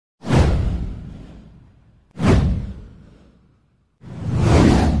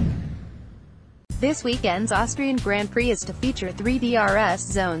This weekend's Austrian Grand Prix is to feature 3 DRS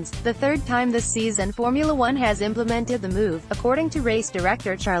zones, the third time this season Formula One has implemented the move, according to race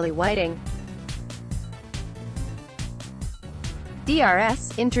director Charlie Whiting.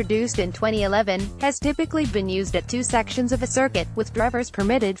 DRS, introduced in 2011, has typically been used at 2 sections of a circuit, with drivers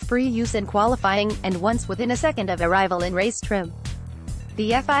permitted free use in qualifying, and once within a second of arrival in race trim.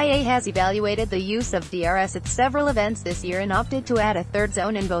 The FIA has evaluated the use of DRS at several events this year and opted to add a third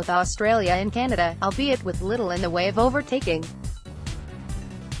zone in both Australia and Canada, albeit with little in the way of overtaking.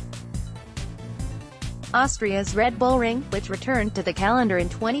 Austria's Red Bull Ring, which returned to the calendar in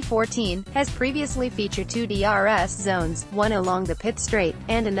 2014, has previously featured 2 DRS zones, one along the pit straight,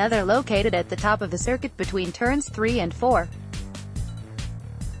 and another located at the top of the circuit between turns 3 and 4.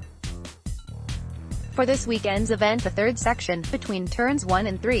 For this weekend's event, the third section, between turns 1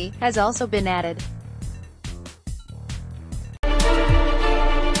 and 3, has also been added.